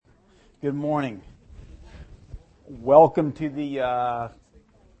Good morning. Welcome to the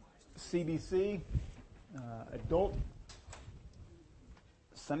CBC Adult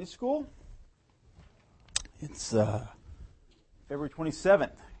Sunday School. It's February 27th,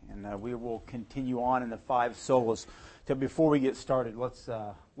 and we will continue on in the 5 solas. So before we get started, let's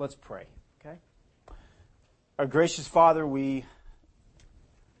pray. Okay. Our gracious Father, we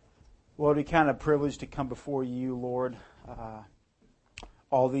count a privilege to come before you, Lord.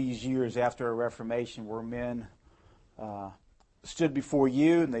 All these years after a Reformation, where men stood before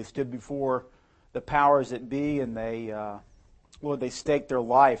you and they stood before the powers that be, and they staked their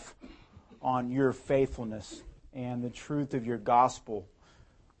life on your faithfulness and the truth of your gospel,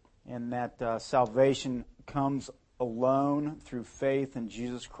 and that salvation comes alone through faith in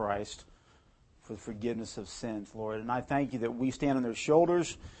Jesus Christ for the forgiveness of sins, Lord. And I thank you that we stand on their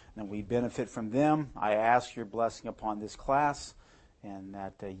shoulders and we benefit from them. I ask your blessing upon this class, and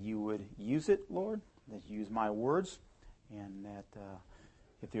that you would use it, Lord, that you use my words, and that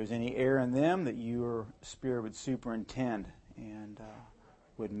if there's any error in them, that your Spirit would superintend and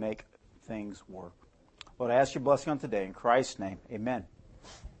would make things work. Lord, I ask your blessing on today. In Christ's name, amen.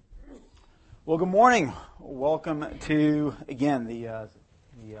 Well, good morning. Welcome to, again, the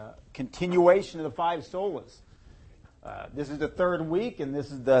continuation of the 5 solas. This is the 3rd week, and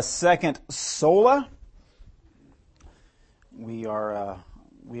this is the 2nd sola. We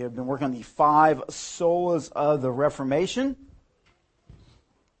have been working on the 5 solas of the Reformation.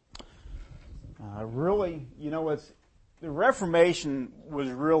 The Reformation was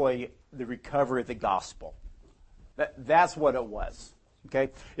really the recovery of the gospel. That's what it was. Okay,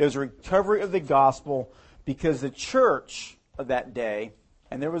 it was a recovery of the gospel because the church of that day,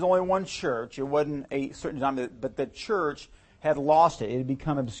 and there was only one church. It wasn't a certain time, but the church had lost it. It had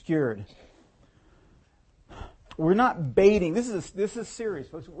become obscured. We're not baiting. This is serious,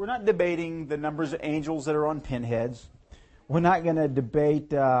 folks. We're not debating the numbers of angels that are on pinheads. We're not going to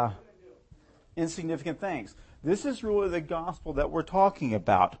debate insignificant things. This is really the gospel that we're talking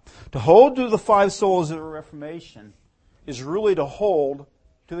about. To hold to the 5 solas of the Reformation is really to hold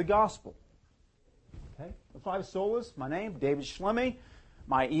to the gospel. Okay, the 5 solas. My name, David Schlemme.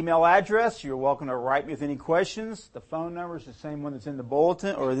 My email address. You're welcome to write me with any questions. The phone number is the same one that's in the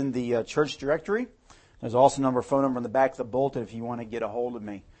bulletin or in the church directory. There's also a phone number on the back of the bulletin if you want to get a hold of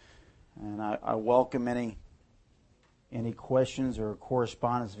me. And I welcome any questions or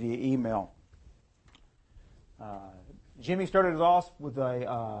correspondence via email. Jimmy started us off with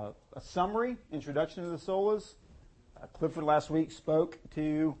a summary, introduction to the solas. Clifford last week spoke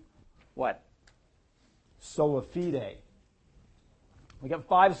to what? Sola fide. We got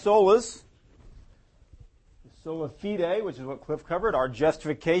 5 solas. Sola fide, which is what Cliff covered, our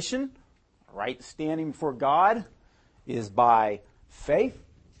justification. Right standing before God is by faith.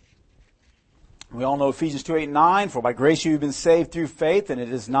 We all know Ephesians 2:8-9, for by grace you have been saved through faith, and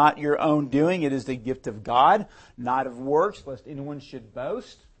it is not your own doing, it is the gift of God, not of works, lest anyone should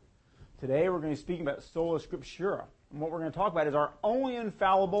boast. Today we're going to be speaking about sola scriptura. And what we're going to talk about is our only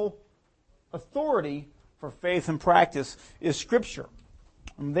infallible authority for faith and practice is Scripture.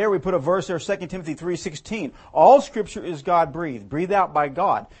 And there we put a verse there, 2 Timothy 3:16. All Scripture is God-breathed, breathed out by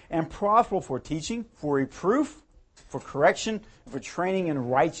God, and profitable for teaching, for reproof, for correction, for training in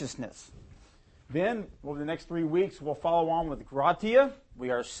righteousness. Then, over the next 3 weeks, we'll follow on with gratia. We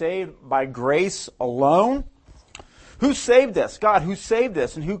are saved by grace alone. Who saved us? God, who saved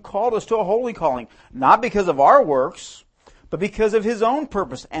us and who called us to a holy calling? Not because of our works, but because of His own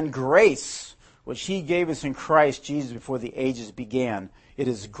purpose and grace, which He gave us in Christ Jesus before the ages began. It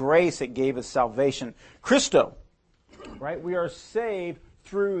is grace that gave us salvation. Christo, right? We are saved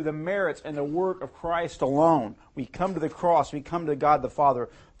through the merits and the work of Christ alone. We come to the cross. We come to God the Father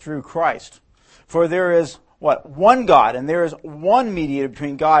through Christ. For there is, one God, and there is one mediator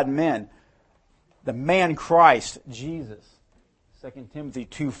between God and men, the man Christ, Jesus. 2 Timothy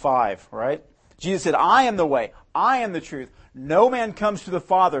 2:5, right? Jesus said, I am the way, I am the truth. No man comes to the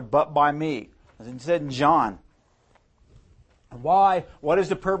Father but by me. As he said in John. Why? What is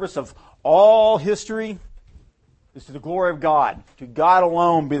the purpose of all history? It's to the glory of God. To God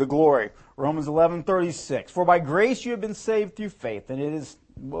alone be the glory. Romans 11:36. For by grace you have been saved through faith. And it is,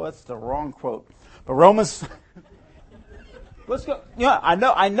 that's the wrong quote. But Romans, let's go. Yeah, I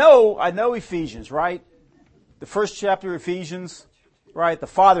know Ephesians, right? The first chapter of Ephesians, right? The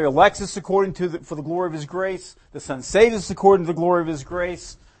Father elects us according to for the glory of His grace. The Son saves us according to the glory of His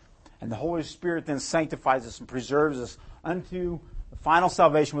grace. And the Holy Spirit then sanctifies us and preserves us unto the final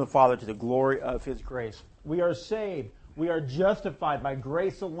salvation with the Father to the glory of His grace. We are saved. We are justified by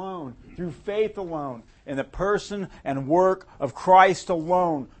grace alone, through faith alone. in the person and work of Christ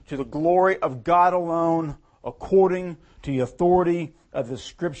alone, to the glory of God alone, according to the authority of the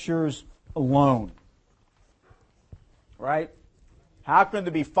Scriptures alone. Right? How can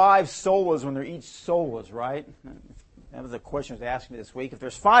there be 5 solas when they're each solas, right? That was a question that was asked me this week. If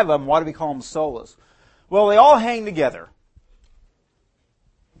there's 5 of them, why do we call them solas? Well, they all hang together.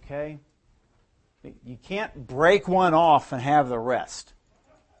 Okay? You can't break one off and have the rest.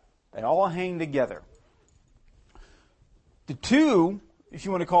 They all hang together. The 2, if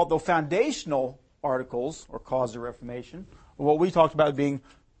you want to call it the foundational articles or cause of Reformation, are what we talked about being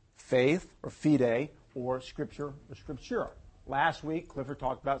faith or fide or scripture or scriptura. Last week, Clifford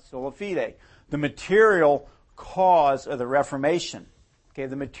talked about sola fide, the material cause of the Reformation. Okay,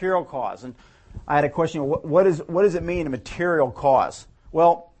 the material cause. And I had a question, what does it mean, a material cause?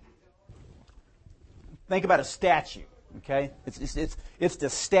 Well, think about a statue, okay? It's the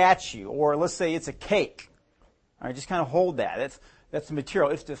statue, or let's say it's a cake. All right, just kind of hold that. That's the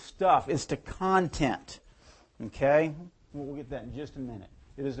material. It's the stuff. It's the content. Okay? We'll get that in just a minute.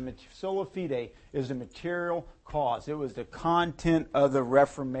 It is sola fide is the material cause. It was the content of the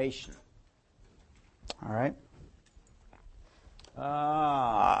Reformation. All right? Go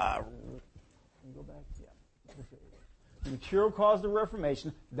back. Yeah. The material cause of the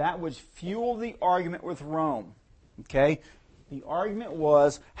Reformation, that which fueled the argument with Rome. Okay? The argument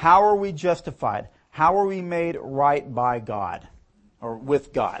was, how are we justified? How are we made right by God? Or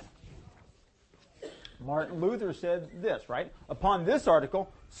with God? Martin Luther said this, right? Upon this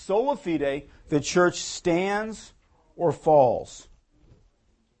article, sola fide, the church stands or falls.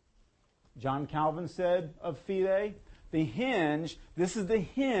 John Calvin said of fide, the hinge, this is the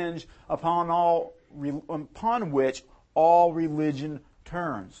hinge upon which all religion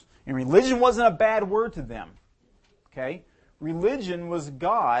turns. And religion wasn't a bad word to them. Okay? Religion was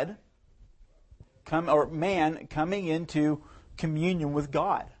God, man coming into communion with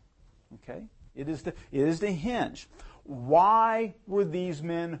God. Okay? It is the hinge. Why were these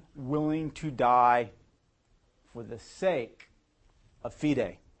men willing to die for the sake of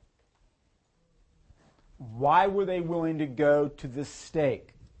fide? Why were they willing to go to the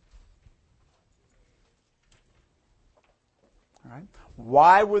stake? All right.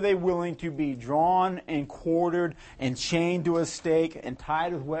 Why were they willing to be drawn and quartered and chained to a stake and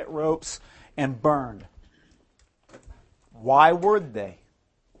tied with wet ropes and burned? Why were they?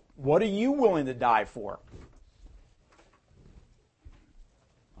 What are you willing to die for?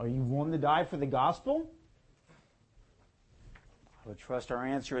 Are you willing to die for the gospel? I would trust our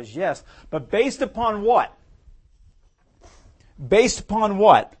answer is yes. But based upon what? Based upon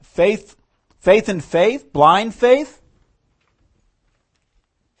what? Faith in faith? Blind faith?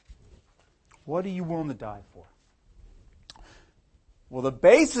 What are you willing to die for? Well, the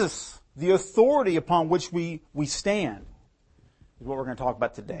basis, the authority upon which we stand is what we're going to talk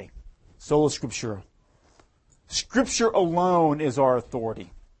about today. Sola Scriptura. Scripture alone is our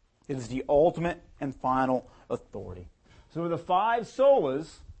authority. It is the ultimate and final authority. So the 5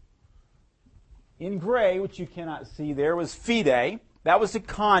 solas in gray, which you cannot see there, was fide. That was the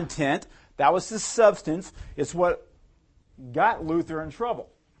content. That was the substance. It's what got Luther in trouble.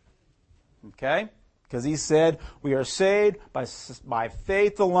 Okay? Because he said, we are saved by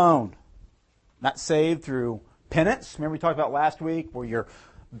faith alone. Not saved through penance. Remember we talked about last week where you're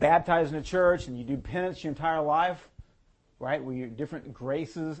baptized in the church and you do penance your entire life, right? Where different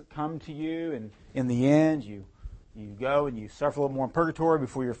graces come to you, and in the end you go and you suffer a little more in purgatory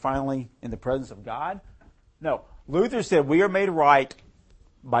before you're finally in the presence of God. No, Luther said we are made right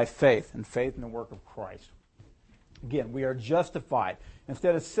by faith, and faith in the work of Christ. Again, we are justified.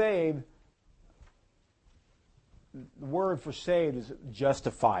 Instead of saved, the word for saved is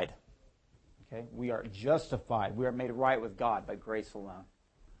justified. Okay? We are justified. We are made right with God by grace alone.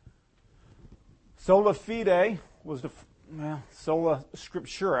 Sola fide was sola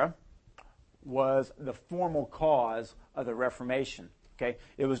scriptura was the formal cause of the Reformation. Okay?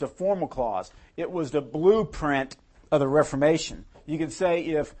 It was the formal cause. It was the blueprint of the Reformation. You could say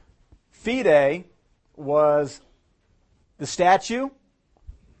if fide was the statue,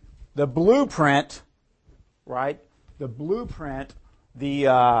 the blueprint, right? The blueprint, the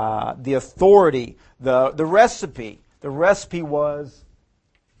authority, the recipe. The recipe was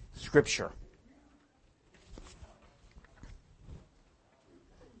Scripture.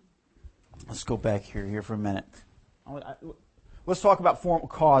 Let's go back here for a minute. Let's talk about formal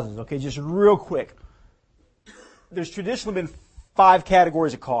causes, okay? Just real quick. There's traditionally been 5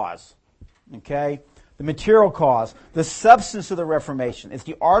 categories of cause, okay? The material cause, the substance of the Reformation. It's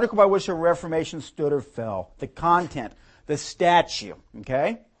the article by which the Reformation stood or fell. The content, the statue,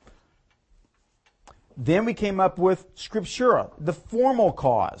 okay? Then we came up with Scriptura, the formal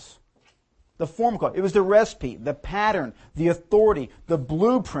cause. The formal cause. It was the recipe, the pattern, the authority, the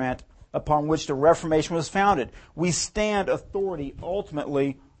blueprint upon which the Reformation was founded. We stand authority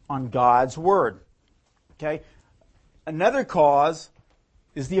ultimately on God's Word. Okay? Another cause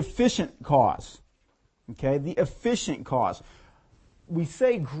is the efficient cause. Okay? The efficient cause. We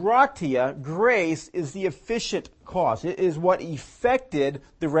say gratia, grace, is the efficient cause. It is what effected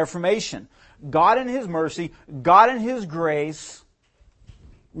the Reformation. God in His mercy, God in His grace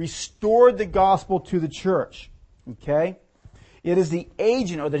restored the gospel to the church. Okay? It is the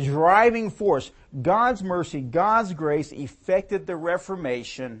agent or the driving force. God's mercy, God's grace effected the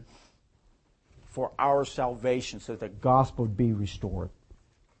Reformation for our salvation so that the gospel would be restored.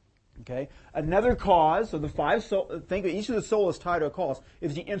 Okay? Another cause of the five think of each of the solas tied to a cause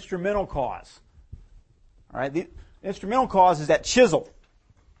is the instrumental cause. All right? The instrumental cause is that chisel.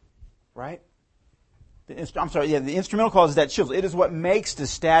 Right? The instrumental cause is that chisel. It is what makes the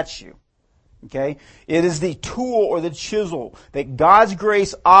statue. Okay? It is the tool or the chisel that God's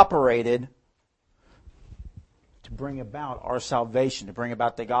grace operated to bring about our salvation, to bring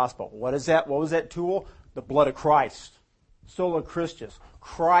about the gospel. What is that? What was that tool? The blood of Christ. Sola Christus.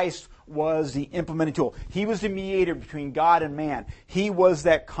 Christ was the implementing tool. He was the mediator between God and man. He was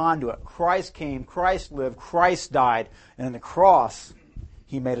that conduit. Christ came, Christ lived, Christ died, and on the cross,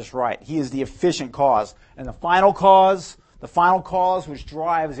 He made us right. He is the efficient cause. And the final cause which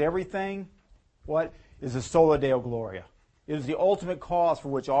drives everything, what? Is the sola Deo Gloria. It is the ultimate cause for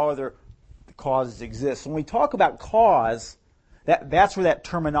which all other causes exist. When we talk about cause, that's where that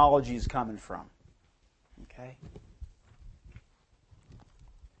terminology is coming from. Okay?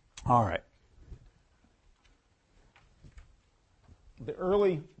 All right. The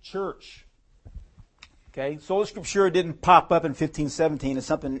early church, okay, Sola Scriptura didn't pop up in 1517 as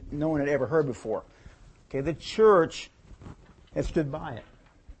something no one had ever heard before. Okay, the church has stood by it.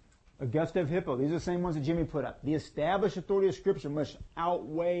 Augusta of Hippo, these are the same ones that Jimmy put up. The established authority of Scripture must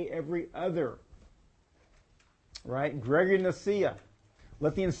outweigh every other. Right? Gregory of Nicaea.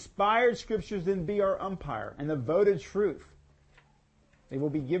 Let the inspired Scriptures then be our umpire and the voted truth. They will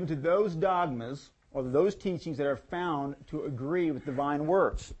be given to those dogmas or those teachings that are found to agree with divine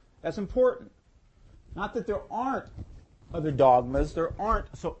words. That's important. Not that there aren't other dogmas, there aren't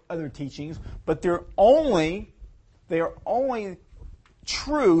other teachings, but they are only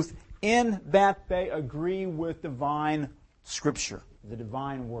truth in that they agree with divine Scripture, the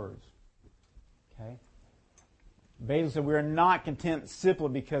divine words. Okay? Basil said we are not content simply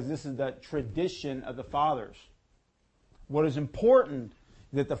because this is the tradition of the fathers. What is important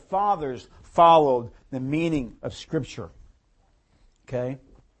is that the fathers followed the meaning of Scripture. Okay?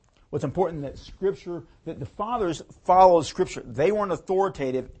 What's important that the fathers followed Scripture. They weren't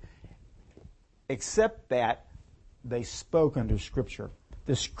authoritative except that they spoke under Scripture.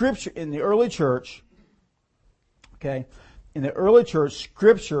 The Scripture in the early church, okay,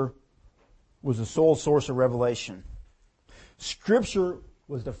 Scripture was the sole source of revelation. Scripture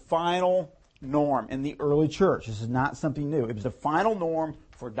was the final norm in the early church. This is not something new. It was the final norm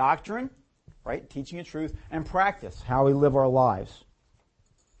for doctrine, right, teaching the truth, and practice, how we live our lives.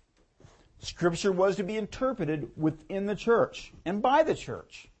 Scripture was to be interpreted within the church and by the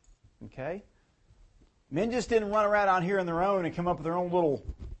church. Okay? Men just didn't run around out here on their own and come up with their own little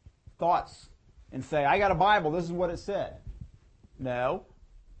thoughts and say, I got a Bible, this is what it said. No.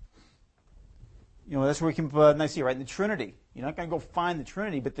 You know, that's where we can put Nicaea, right? The Trinity. You're not going to go find the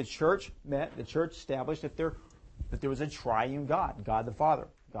Trinity, but the church established that there was a triune God. God the Father,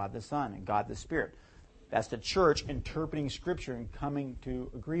 God the Son, and God the Spirit. That's the church interpreting Scripture and coming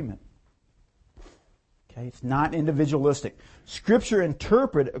to agreement. Okay, it's not individualistic. Scripture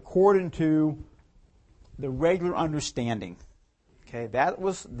interpreted according to the regular understanding. Okay, that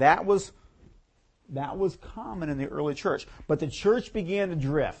was common in the early church. But the church began to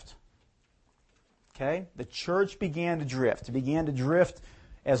drift. Okay? The church began to drift. It began to drift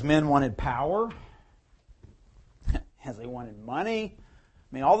as men wanted power, as they wanted money.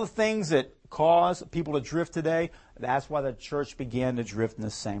 I mean, all the things that cause people to drift today, that's why the church began to drift in the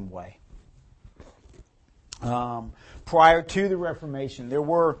same way. Prior to the Reformation, there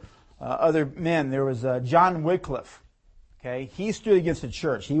were other men. There was John Wycliffe. Okay, he stood against the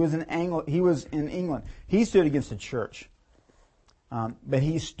church. He was in England. He stood against the church, but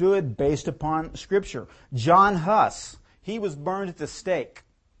he stood based upon Scripture. John Huss. He was burned at the stake.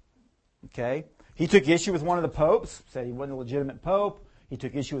 Okay, he took issue with one of the popes. Said he wasn't a legitimate pope. He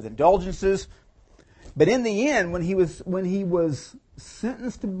took issue with indulgences. But in the end, when he was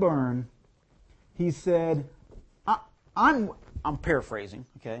sentenced to burn, he said, I'm paraphrasing,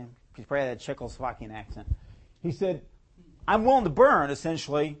 okay? He probably had a Czechoslovakian accent. He said, I'm willing to burn,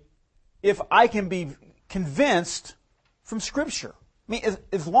 essentially, if I can be convinced from Scripture. I mean,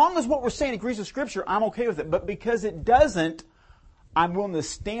 as long as what we're saying agrees with Scripture, I'm okay with it. But because it doesn't, I'm willing to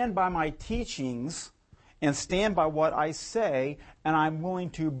stand by my teachings and stand by what I say, and I'm willing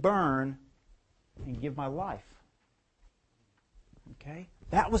to burn and give my life. Okay?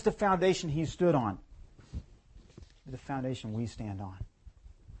 That was the foundation he stood on. The foundation we stand on.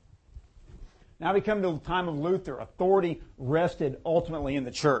 Now we come to the time of Luther. Authority rested ultimately in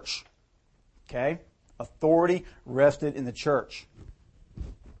the church. Okay? Authority rested in the church.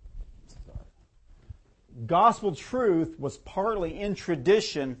 Gospel truth was partly in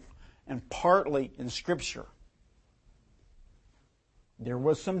tradition and partly in Scripture. There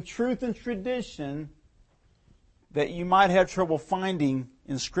was some truth in tradition that you might have trouble finding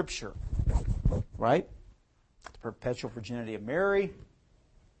in Scripture. Right? The perpetual virginity of Mary,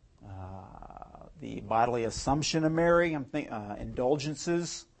 the bodily assumption of Mary,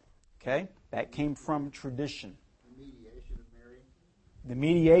 indulgences. Okay? That came from tradition. The mediation of Mary. The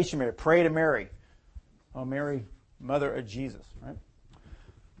mediation of Mary. Pray to Mary. Oh, Mary, mother of Jesus, right?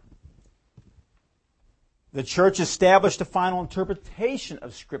 The church established a final interpretation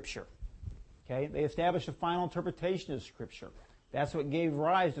of Scripture. Okay? They established a final interpretation of Scripture. That's what gave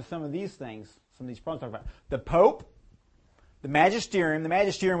rise to some of these things, some of these problems I'm talking about. The Pope, the Magisterium. The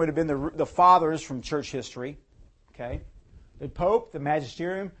Magisterium would have been the fathers from church history. Okay? The Pope, the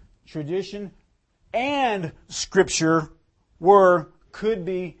Magisterium, tradition, and Scripture could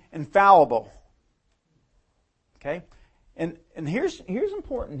be infallible. Okay? And here's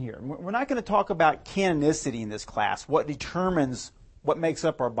important here. We're not going to talk about canonicity in this class, what determines what makes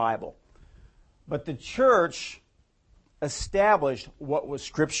up our Bible. But the church established what was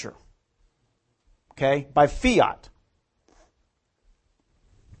Scripture. Okay? By fiat.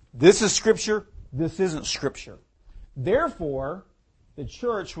 This is Scripture, this isn't Scripture. Therefore, the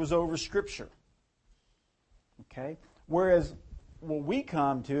church was over Scripture. Okay? Whereas what we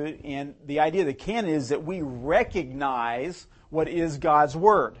come to, and the idea of the canon is that we recognize what is God's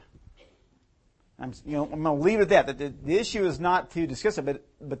Word. I'm going to leave it at that. The issue is not to discuss it,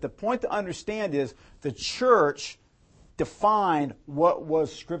 but the point to understand is the church defined what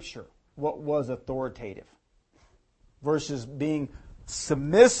was Scripture, what was authoritative, versus being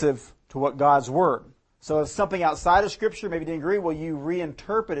submissive to what God's Word. So if something outside of Scripture maybe didn't agree, well, you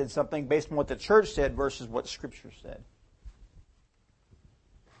reinterpreted something based on what the church said versus what Scripture said.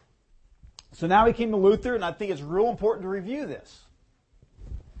 So now we came to Luther, and I think it's real important to review this.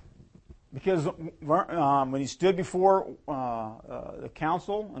 Because when he stood before the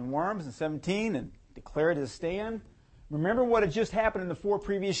council in Worms in 17 and declared his stand, remember what had just happened in the 4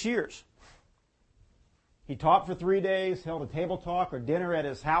 previous years. He taught for 3 days, held a table talk or dinner at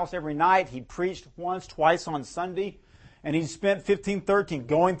his house every night. He preached once, twice on Sunday, and he spent 15-13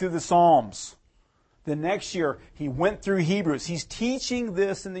 going through the Psalms. The next year, he went through Hebrews. He's teaching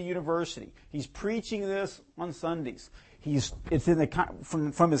this in the university. He's preaching this on Sundays. It's in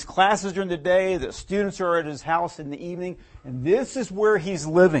from his classes during the day. The students are at his house in the evening, and this is where he's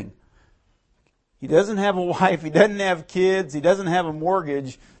living. He doesn't have a wife. He doesn't have kids. He doesn't have a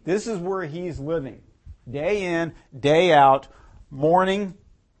mortgage. This is where he's living. Day in, day out, morning,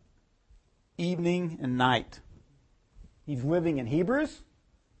 evening, and night. He's living in Hebrews.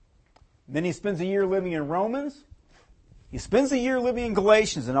 Then he spends a year living in Romans. He spends a year living in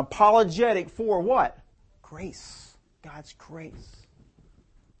Galatians, an apologetic for what? Grace. God's grace.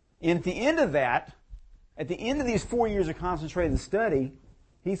 And at the end of that, at the end of these 4 years of concentrated study,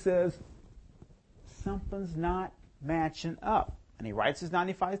 he says, something's not matching up. And he writes his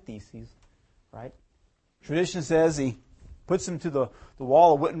 95 Theses, right? Tradition says he puts them to the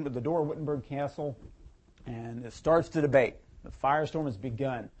wall of Wittenberg, the door of Wittenberg Castle, and it starts the debate. The firestorm has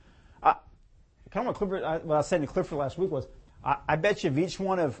begun. Kind of what I was saying to Clifford last week was, I bet you if each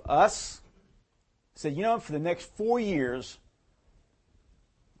one of us said, for the next 4 years,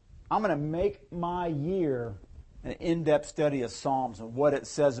 I'm going to make my year an in-depth study of Psalms and what it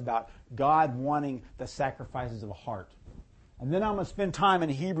says about God wanting the sacrifices of a heart. And then I'm going to spend time in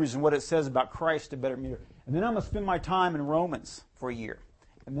Hebrews and what it says about Christ to better meter. And then I'm going to spend my time in Romans for a year.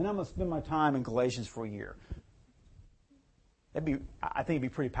 And then I'm going to spend my time in Galatians for a year. I think it'd be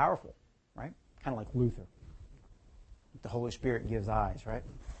pretty powerful, right? Kind of like Luther. The Holy Spirit gives eyes, right?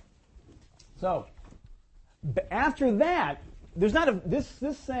 So, after that, there's not this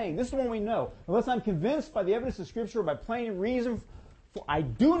saying, this is the one we know. Unless I'm convinced by the evidence of Scripture or by plain reason For I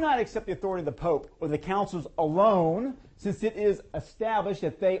do not accept the authority of the Pope or the councils alone, since it is established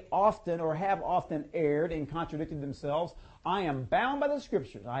that they often or have often erred and contradicted themselves. I am bound by the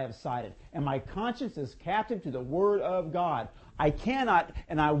Scriptures I have cited, and my conscience is captive to the Word of God. I cannot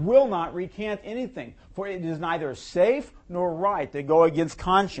and I will not recant anything, for it is neither safe nor right to go against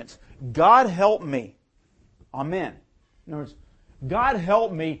conscience. God help me. Amen. In other words, God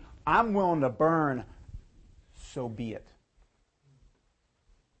help me, I'm willing to burn, so be it.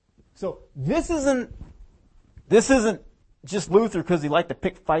 So this isn't just Luther because he liked to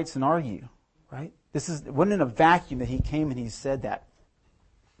pick fights and argue, right? It wasn't in a vacuum that he came and he said that.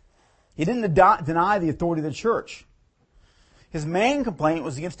 He didn't deny the authority of the church. His main complaint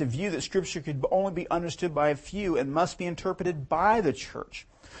was against a view that Scripture could only be understood by a few and must be interpreted by the church.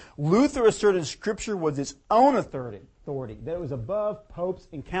 Luther asserted Scripture was its own authority, that it was above popes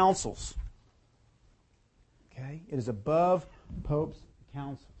and councils. Okay? It is above popes and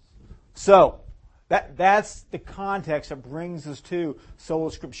councils. So, that's the context that brings us to sola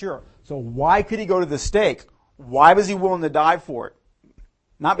scriptura. So why could he go to the stake? Why was he willing to die for it?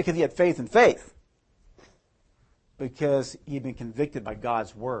 Not because he had faith in faith. Because he had been convicted by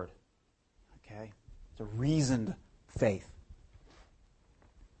God's Word. Okay? It's a reasoned faith.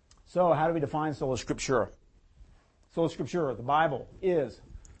 So how do we define sola scriptura? Sola scriptura, the Bible, is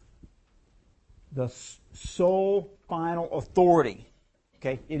the sole final authority.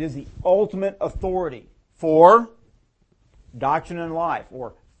 Okay? It is the ultimate authority for doctrine and life,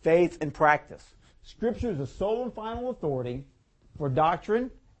 or faith and practice. Scripture is the sole and final authority for doctrine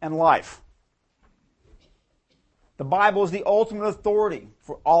and life. The Bible is the ultimate authority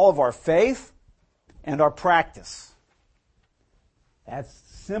for all of our faith and our practice. That's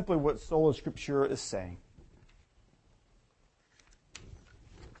simply what sola scriptura is saying.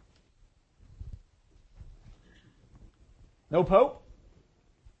 No pope,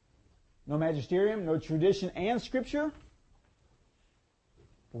 no magisterium, no tradition and Scripture.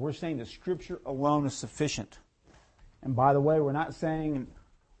 But we're saying that Scripture alone is sufficient. And by the way, we're not saying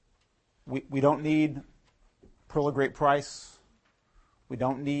we don't need Pearl of Great Price. We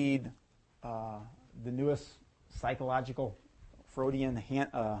don't need the newest psychological Freudian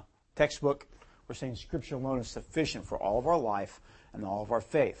textbook. We're saying Scripture alone is sufficient for all of our life and all of our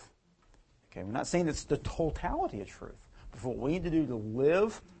faith. Okay, we're not saying it's the totality of truth. But for what we need to do to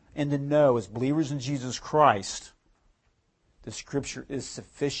live and to know as believers in Jesus Christ, the Scripture is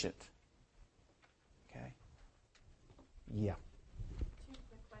sufficient. Okay? Yeah. Two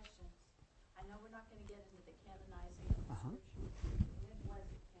quick questions. I know we're not going to get into the canonizing of the Scripture. When was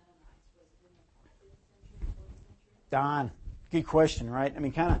it canonized? Was it in the 5th century, 4th century? Don, good question, right? I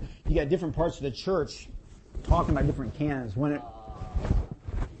mean, kind of, you got different parts of the church talking about different canons. When it,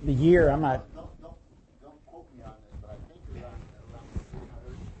 the year, I'm not. Don't quote me on this, but I think around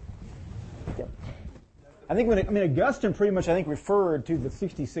 300. Yep. I think Augustine pretty much, referred to the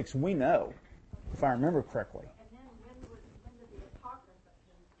 66 we know, if I remember correctly. And then when did the Apocrypha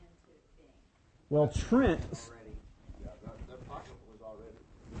come into being? Well, Trent, Yeah, the Apocrypha was already.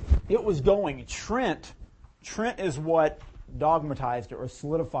 it was going. Trent is what dogmatized it or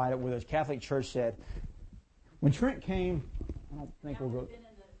solidified it, where the Catholic Church said, when Trent came, I don't think we'll go.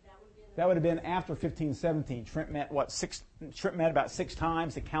 That would have been after 1517. Trent met about 6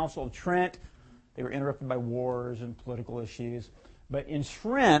 times. The Council of Trent. They were interrupted by wars and political issues. But in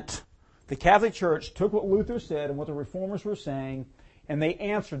Trent, the Catholic Church took what Luther said and what the Reformers were saying, and they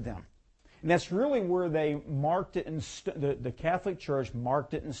answered them. And that's really where they marked it in the Catholic Church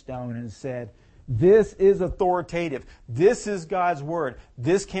marked it in stone and said, this is authoritative. This is God's Word.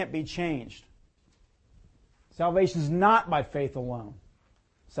 This can't be changed. Salvation is not by faith alone.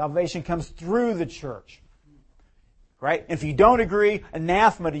 Salvation comes through the church. Right? If you don't agree,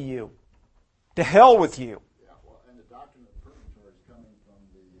 anathema to you. To hell with you. Yeah, well, and the doctrine of purgatory is coming from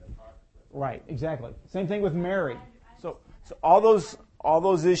the Apocrypha. Right, exactly. Same thing with Mary. So all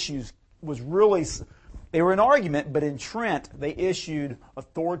those issues was really, they were an argument, but in Trent they issued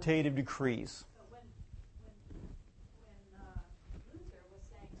authoritative decrees. So when Luther was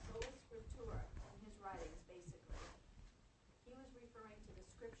saying sola scriptura in his writings, basically, he was referring to the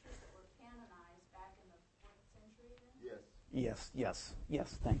Scriptures that were canonized back in the 4th century then?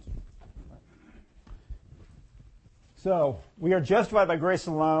 Yes. Thank you. So, we are justified by grace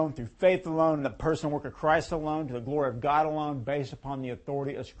alone, through faith alone, in the personal work of Christ alone, to the glory of God alone, based upon the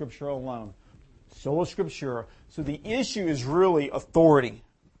authority of Scripture alone. Sola Scriptura. So the issue is really authority.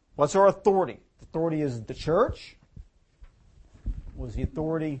 What's our authority? Authority is the church. Was the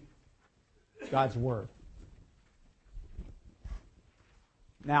authority God's Word?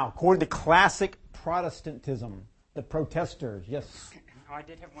 Now, according to classic Protestantism, The protesters, yes. Oh, I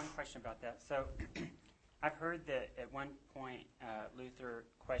did have one question about that. So I've heard that at one point Luther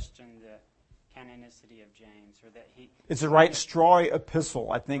questioned the canonicity of James, or that he... It's a right straw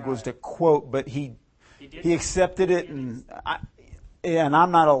epistle, I think, was the quote, but he accepted it, and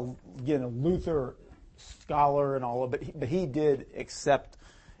I'm not a Luther scholar and all of it, but he did accept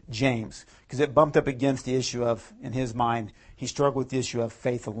James, because it bumped up against the issue of, in his mind, he struggled with the issue of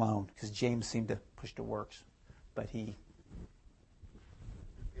faith alone, because James seemed to push the works, but he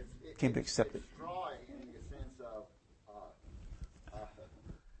came to accept it. It's straw in the sense of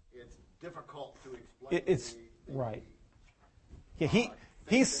it's difficult to explain. It's right. Yeah,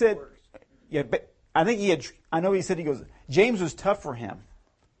 he said, yeah, but I think he said, he goes, James was tough for him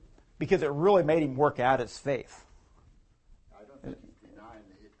because it really made him work out his faith. I don't think he's denying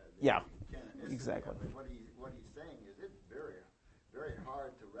the Yeah, canonicity, exactly. But what he's saying is it's very, very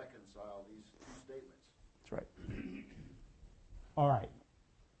hard to reconcile these two statements. That's right. All right.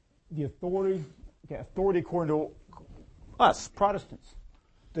 The authority according to us, Protestants.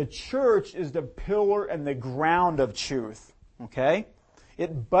 The church is the pillar and the ground of truth. Okay?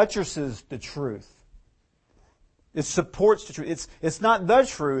 It buttresses the truth. It supports the truth. It's not the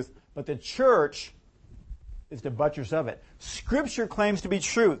truth, but the church is the buttress of it. Scripture claims to be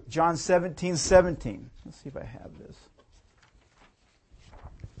truth. John 17:17. Let's see if I have this.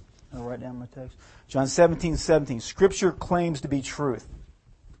 I'll write down my text. John 17:17. Scripture claims to be truth.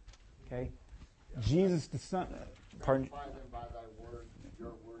 Okay? Jesus the Son... Pardon?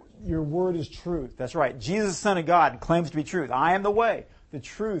 Your word is truth. That's right. Jesus, the Son of God, claims to be truth. I am the way, the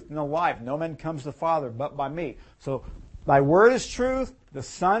truth, and the life. No man comes to the Father but by me. So, thy word is truth. The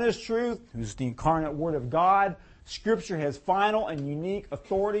Son is truth, who's the incarnate Word of God. Scripture has final and unique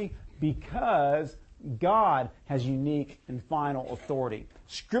authority because God has unique and final authority.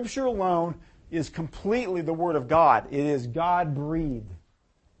 Scripture alone is completely the Word of God. It is God-breathed.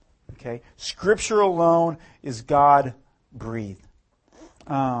 Okay? Scripture alone is God-breathed.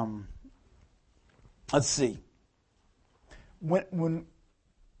 Let's see. When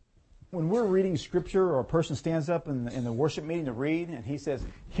we're reading Scripture, or a person stands up in the worship meeting to read, and he says,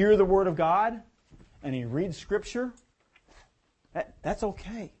 "Hear the Word of God," and he reads Scripture, that's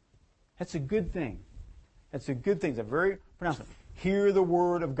okay. That's a good thing. That's a good thing. It's a very pronouncement. Hear the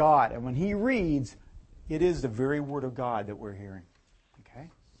Word of God. And when he reads, it is the very Word of God that we're hearing. Okay?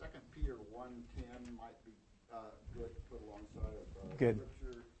 2 Peter 1:10 might be good to put alongside of Good.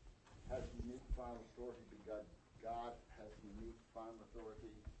 Scripture has unique final authority because God has unique final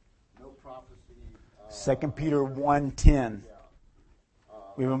authority. No prophecy. 2 Peter 1:10. Yeah.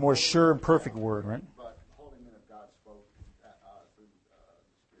 We have a more sure and perfect word, right? But holy men of God spoke through the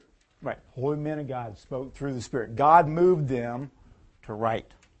Spirit. Right. Holy men of God spoke through the Spirit. God moved them to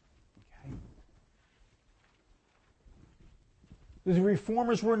write. Okay. The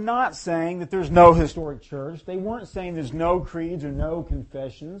Reformers were not saying that there's no historic church. They weren't saying there's no creeds or no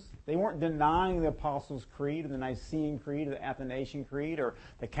confessions. They weren't denying the Apostles' Creed or the Nicene Creed or the Athanasian Creed or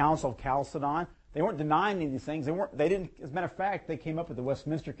the Council of Chalcedon. They weren't denying any of these things. They didn't. As a matter of fact, they came up with the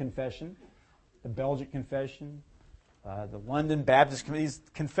Westminster Confession, the Belgic Confession, the London Baptist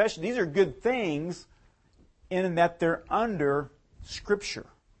Confession. These are good things in that they're under Scripture.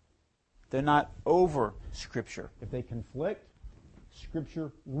 They're not over Scripture. If they conflict,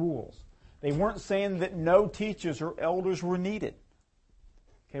 Scripture rules. They weren't saying that no teachers or elders were needed.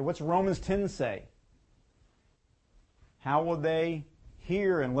 Okay, what's Romans 10 say? How will they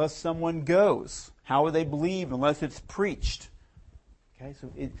hear unless someone goes? How will they believe unless it's preached? Okay,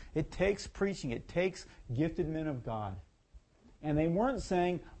 so it takes preaching. It takes gifted men of God. And they weren't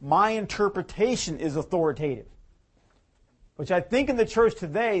saying, my interpretation is authoritative. Which I think in the church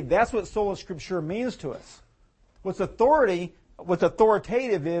today, that's what sola scriptura means to us. What's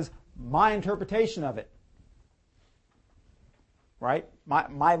authoritative is my interpretation of it. Right?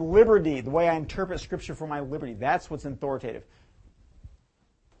 My liberty, the way I interpret Scripture for my liberty, that's what's authoritative.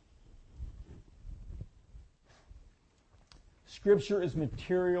 Scripture is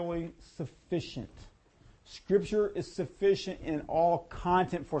materially sufficient. Scripture is sufficient in all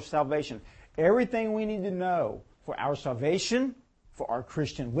content for salvation. Everything we need to know for our salvation, for our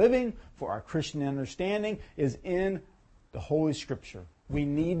Christian living, for our Christian understanding is in the Holy Scripture. We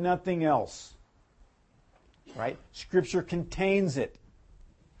need nothing else. Right? Scripture contains it.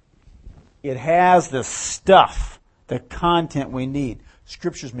 It has the stuff, the content we need.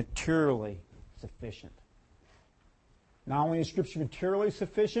 Scripture is materially sufficient. Not only is Scripture materially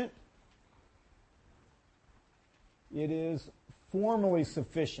sufficient, it is formally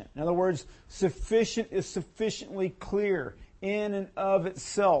sufficient. In other words, sufficient is sufficiently clear in and of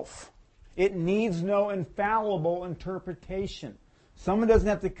itself. It needs no infallible interpretation. Someone doesn't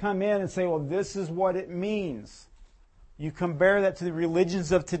have to come in and say, well, this is what it means. You compare that to the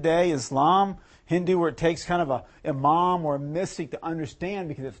religions of today, Islam, Hindu, where it takes kind of a imam or a mystic to understand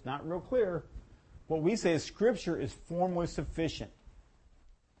because it's not real clear. What we say is Scripture is formally sufficient.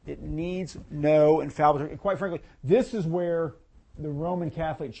 It needs no infallible. And quite frankly, this is where the Roman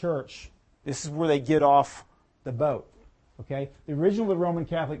Catholic Church, this is where they get off the boat. Okay? The original of the Roman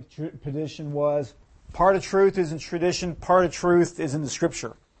Catholic tradition was part of truth is in tradition, part of truth is in the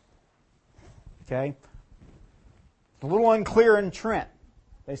Scripture. Okay? It's a little unclear in Trent.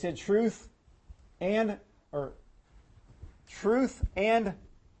 They said truth is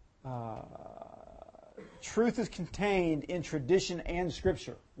contained in tradition and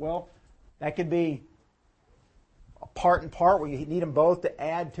Scripture. Well, that could be a part and part where you need them both to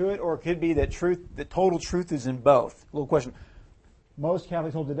add to it, or it could be that the total truth is in both. A little question. Most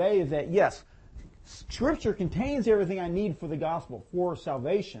Catholics hold today is that, yes, Scripture contains everything I need for the gospel, for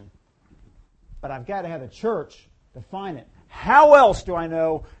salvation, but I've got to have the church define it. How else do I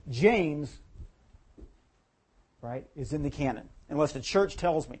know James, right, is in the canon? Unless the church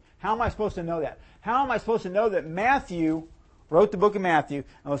tells me. How am I supposed to know that? How am I supposed to know that Matthew wrote the book of Matthew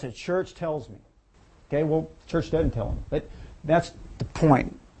unless the church tells me? Okay, well, the church doesn't tell me. But that's the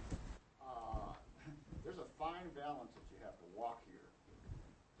point. There's a fine balance that you have to walk here.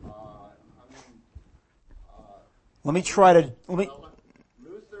 Let me try to...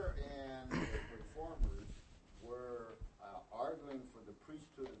 Luther and the Reformers were arguing for the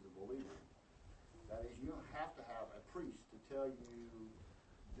priesthood of the believer. That is, you don't have to have a priest to tell you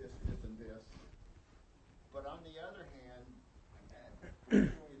this, and this. But on the other hand,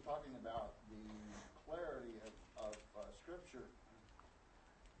 when you're talking about the clarity of Scripture,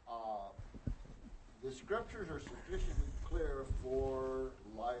 the Scriptures are sufficiently clear for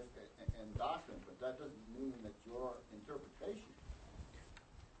life and doctrine, but that doesn't mean that your interpretation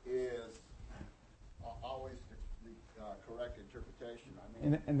is always the correct interpretation. I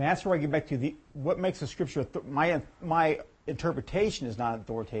mean, and that's where I get back to what makes the Scripture. My interpretation is not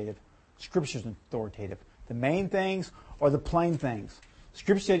authoritative. Scripture is authoritative. The main things are the plain things.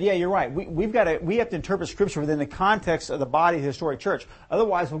 Scripture said, yeah, you're right. We have to interpret Scripture within the context of the body of the historic church.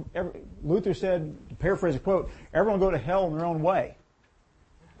 Otherwise, Luther said, to paraphrase a quote, everyone will go to hell in their own way.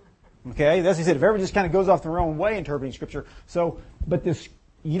 Okay? That's what he said. If everyone just kind of goes off their own way interpreting Scripture.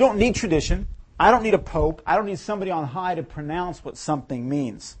 You don't need tradition. I don't need a pope. I don't need somebody on high to pronounce what something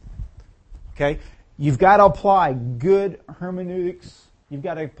means. Okay? You've got to apply good hermeneutics. You've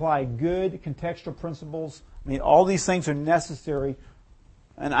got to apply good contextual principles. I mean, all these things are necessary.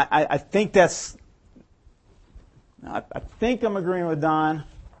 And I think that's... I think I'm agreeing with Don.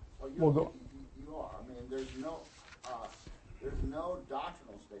 Well, you are. I mean, there's no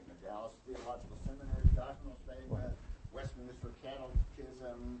doctrinal statement. Dallas Theological Seminary doctrinal statement, Westminster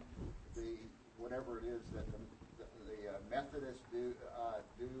Catechism, whatever it is that the Methodists do.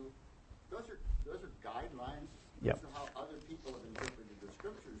 Those are guidelines. Yep. Those are how other people have interpreted the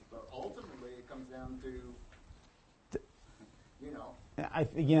Scriptures. But ultimately, it comes down to, I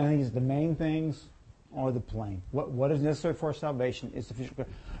think it's the main things or the plain. What is necessary for salvation is sufficient.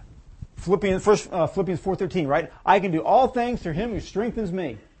 Philippians 4:13, right? I can do all things through Him who strengthens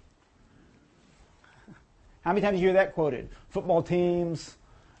me. How many times do you hear that quoted? Football teams,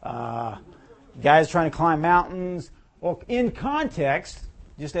 guys trying to climb mountains. Well, in context,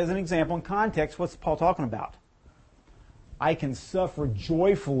 just as an example, what's Paul talking about? I can suffer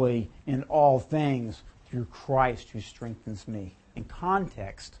joyfully in all things through Christ who strengthens me. In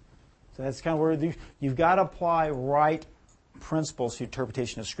context. So that's kind of where you've got to apply right principles to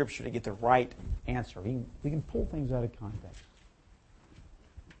interpretation of Scripture to get the right answer. We can pull things out of context.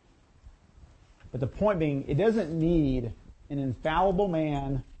 But the point being, it doesn't need an infallible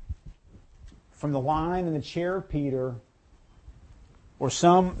man from the line in the chair of Peter or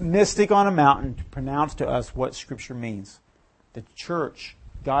some mystic on a mountain to pronounce to us what Scripture means. The church,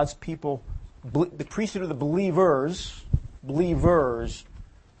 God's people, the priesthood of the believers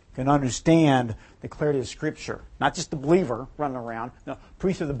can understand the clarity of Scripture. Not just the believer running around. No,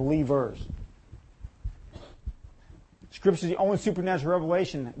 priesthood of the believers. Scripture is the only supernatural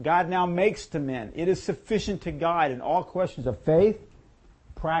revelation God now makes to men. It is sufficient to guide in all questions of faith,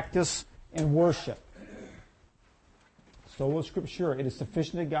 practice, and worship. Sola Scriptura. It is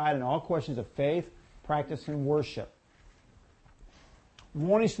sufficient to guide in all questions of faith, practice, and worship.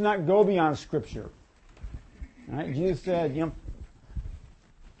 Warning us to not go beyond Scripture. All right? Jesus said,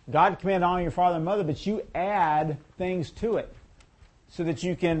 God commanded honor your father and mother, but you add things to it so that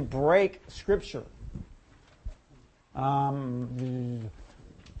you can break Scripture.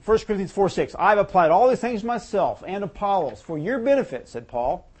 1 Corinthians 4:6. I've applied all these things myself and Apollos for your benefit, said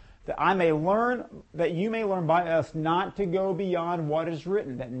Paul, that you may learn by us not to go beyond what is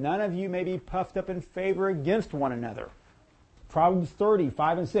written, that none of you may be puffed up in favor against one another. Proverbs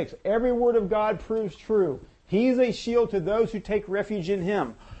 30:5 and 6. Every word of God proves true. He is a shield to those who take refuge in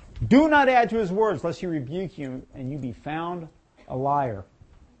him. Do not add to his words, lest he rebuke you and you be found a liar.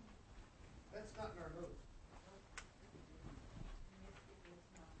 That's not in our notes.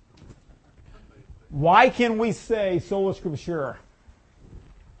 Why can we say sola scriptura?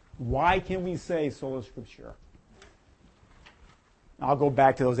 Why can we say sola scriptura? I'll go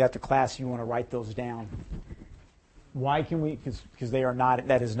back to those after class if you want to write those down. Why can we, because they are not,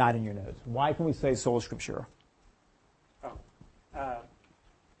 that is not in your notes. Why can we say sola scriptura?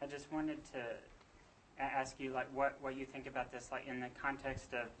 I just wanted to ask you, like, what you think about this, like, in the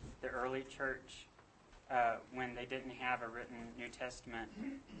context of the early church, when they didn't have a written New Testament,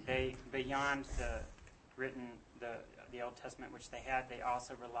 they, beyond the Old Testament which they had, they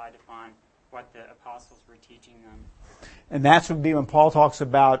also relied upon what the apostles were teaching them. And that's would be when Paul talks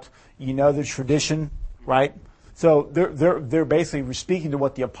about, the tradition, right? So they're basically speaking to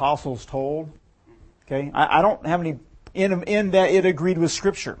what the apostles told. Okay, I don't have any in that it agreed with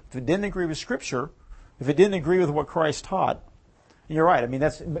Scripture. If it didn't agree with Scripture, if it didn't agree with what Christ taught, you're right. I mean,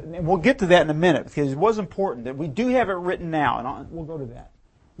 and we'll get to that in a minute because it was important that we do have it written now, and we'll go to that.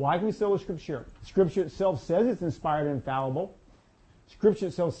 Why can we say with Scripture? Scripture itself says it's inspired and infallible. Scripture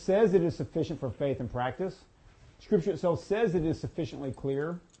itself says it is sufficient for faith and practice. Scripture itself says it is sufficiently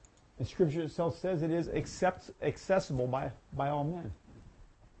clear. And Scripture itself says it is accessible by all men.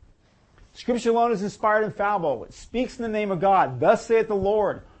 Scripture alone is inspired and infallible. It speaks in the name of God. Thus saith the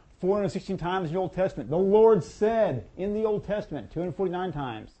Lord, 416 times in the Old Testament. The Lord said in the Old Testament, 249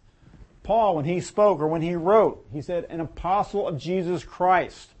 times. Paul, when he spoke or when he wrote, he said, an apostle of Jesus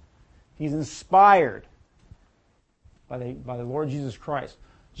Christ. He's inspired by the Lord Jesus Christ.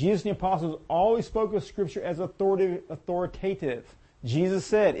 Jesus and the apostles always spoke of Scripture as authoritative. Jesus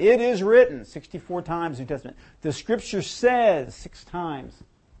said, it is written 64 times in the New Testament. The Scripture says 6 times.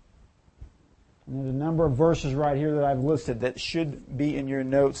 And there's a number of verses right here that I've listed that should be in your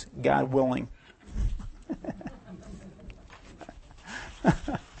notes, God willing.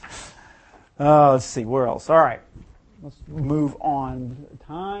 Let's see, where else? All right, let's move on.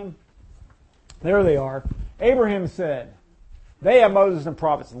 Time. There they are. Abraham said, they have Moses and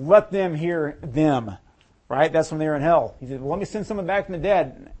prophets. Let them hear them. Right? That's when they were in hell. He said, well, let me send someone back from the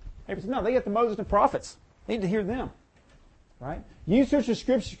dead. Abraham said, no, they got the Moses and prophets. They need to hear them. Right? You search the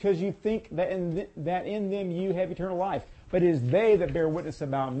Scriptures because you think that in them you have eternal life. But it is they that bear witness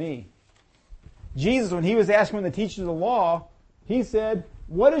about me. Jesus, when he was asking the teachers of the law, he said,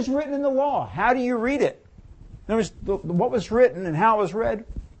 what is written in the law? How do you read it? In other words, what was written and how it was read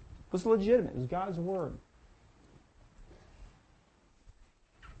was legitimate. It was God's Word.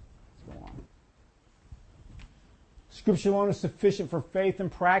 Let's go on. Scripture alone is sufficient for faith and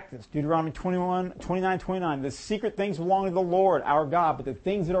practice. Deuteronomy 29:29. The secret things belong to the Lord, our God, but the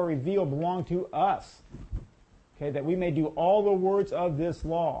things that are revealed belong to us. Okay, that we may do all the words of this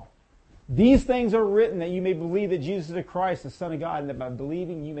law. These things are written that you may believe that Jesus is the Christ, the Son of God, and that by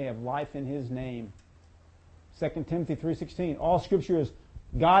believing you may have life in His name. 2 Timothy 3:16. All Scripture is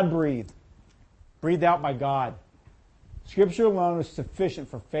God-breathed, breathed out by God. Scripture alone is sufficient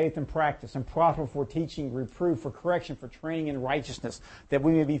for faith and practice and profitable for teaching, reproof, for correction, for training in righteousness, that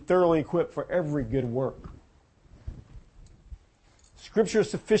we may be thoroughly equipped for every good work. Scripture is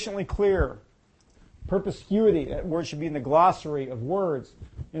sufficiently clear. Perspicuity, that word should be in the glossary of words.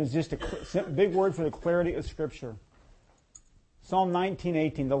 It is just a big word for the clarity of Scripture. Psalm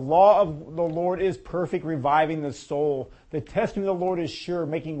 19:18. The law of the Lord is perfect, reviving the soul. The testimony of the Lord is sure,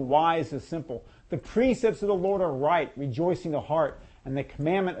 making wise the simple. The precepts of the Lord are right, rejoicing the heart. And the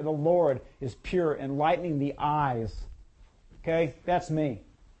commandment of the Lord is pure, enlightening the eyes. Okay? That's me.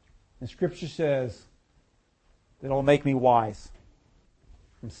 And Scripture says that it will make me wise.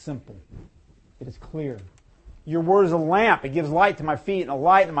 I'm simple. It is clear. Your word is a lamp. It gives light to my feet and a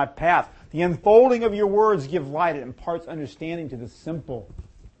light in my path. The unfolding of your words give light. It imparts understanding to the simple.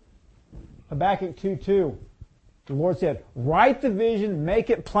 Habakkuk 2:2. The Lord said, write the vision, make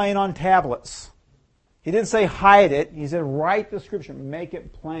it plain on tablets. He didn't say hide it. He said write the Scripture, make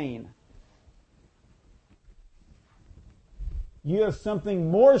it plain. You have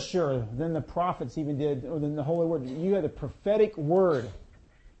something more sure than the prophets even did, or than the Holy Word. You have the prophetic word,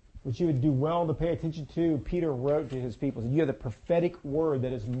 which you would do well to pay attention to. Peter wrote to his people. You have the prophetic word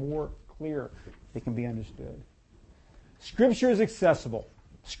that is more clear, that can be understood. Scripture is accessible.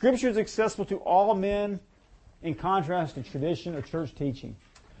 Scripture is accessible to all men in contrast to tradition or church teaching.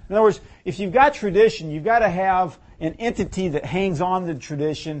 In other words, if you've got tradition, you've got to have an entity that hangs on to the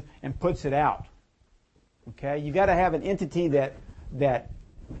tradition and puts it out. Okay? You've got to have an entity that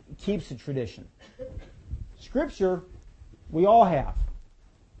keeps the tradition. Scripture, we all have.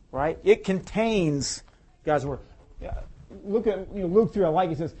 Right? It contains God's Word. Look at Luke 3, I like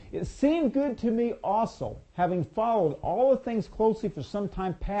it. It says, "It seemed good to me also, having followed all the things closely for some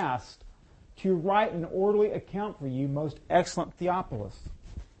time past, to write an orderly account for you, most excellent Theophilus."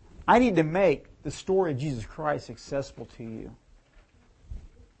 I need to make the story of Jesus Christ accessible to you.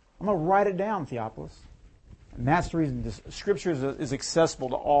 I'm going to write it down, Theophilus. And that's the reason this Scripture is accessible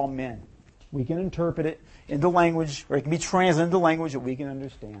to all men. We can interpret it into language, or it can be translated into language that we can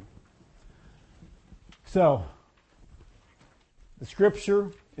understand. So, the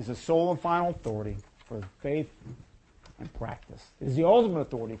Scripture is the sole and final authority for faith and practice. It is the ultimate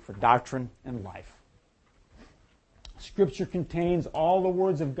authority for doctrine and life. Scripture contains all the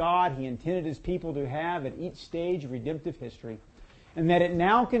words of God He intended His people to have at each stage of redemptive history, and that it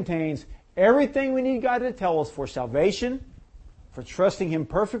now contains everything we need God to tell us for salvation, for trusting Him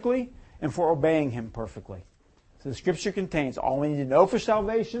perfectly, and for obeying Him perfectly. So the Scripture contains all we need to know for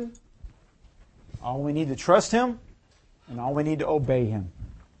salvation, all we need to trust Him, and all we need to obey Him.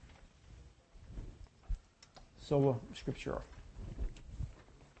 Sola Scriptura.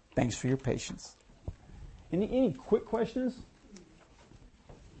 Thanks for your patience. Any quick questions?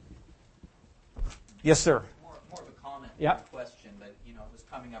 Yes, sir. More of a comment than Yep. a question, but it was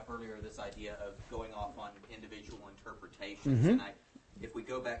coming up earlier, this idea of going off on individual interpretations. And if we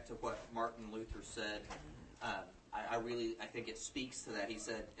go back to what Martin Luther said, I think it speaks to that. He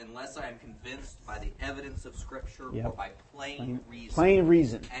said, "Unless I am convinced by the evidence of Scripture or by plain reason." Plain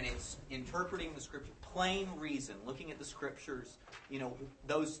reason. And it's interpreting the Scripture, plain reason, looking at the Scriptures,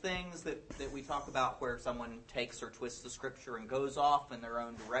 those things that we talk about where someone takes or twists the Scripture and goes off in their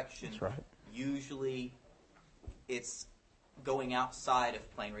own direction. That's right. Usually it's going outside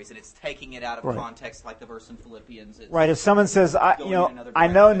of plain reason. It's taking it out of Right. context, like the verse in Philippians. It's Right. If someone says, I going in another know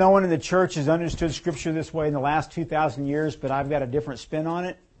direction. no one in the church has understood Scripture this way in the last 2,000 years, but I've got a different spin on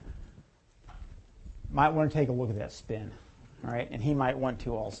it, might want to take a look at that spin. All right? And he might want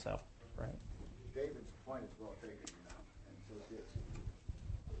to also. Right? David's point is well taken, and so this.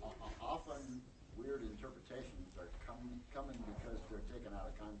 Often weird interpretations are coming because they're taken out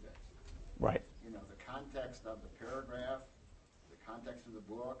of context. Right. The context of the paragraph, the context of the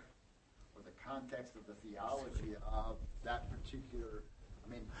book, or the context of the theology of that particular.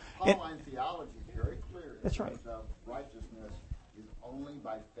 Pauline theology is very clear. That's right. Of righteousness is only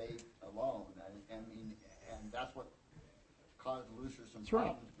by faith alone, and that's what caused Luther some That's right.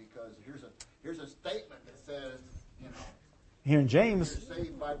 problems because here's a statement that says, Here in James. you're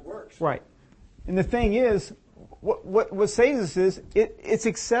saved by works. Right. And the thing is, what saves us is it's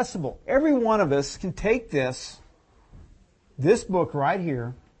accessible. Every one of us can take this book right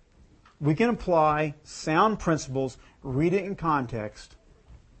here. We can apply sound principles, read it in context,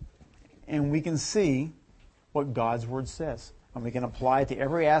 and we can see what God's Word says. And we can apply it to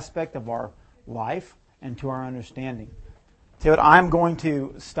every aspect of our life and to our understanding. So I'm going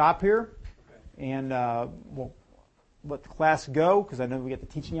to stop here, and we'll let the class go because I know we got the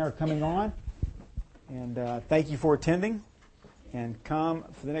teaching hour coming on. And thank you for attending, and come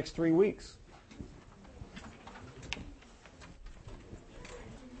for the next 3 weeks.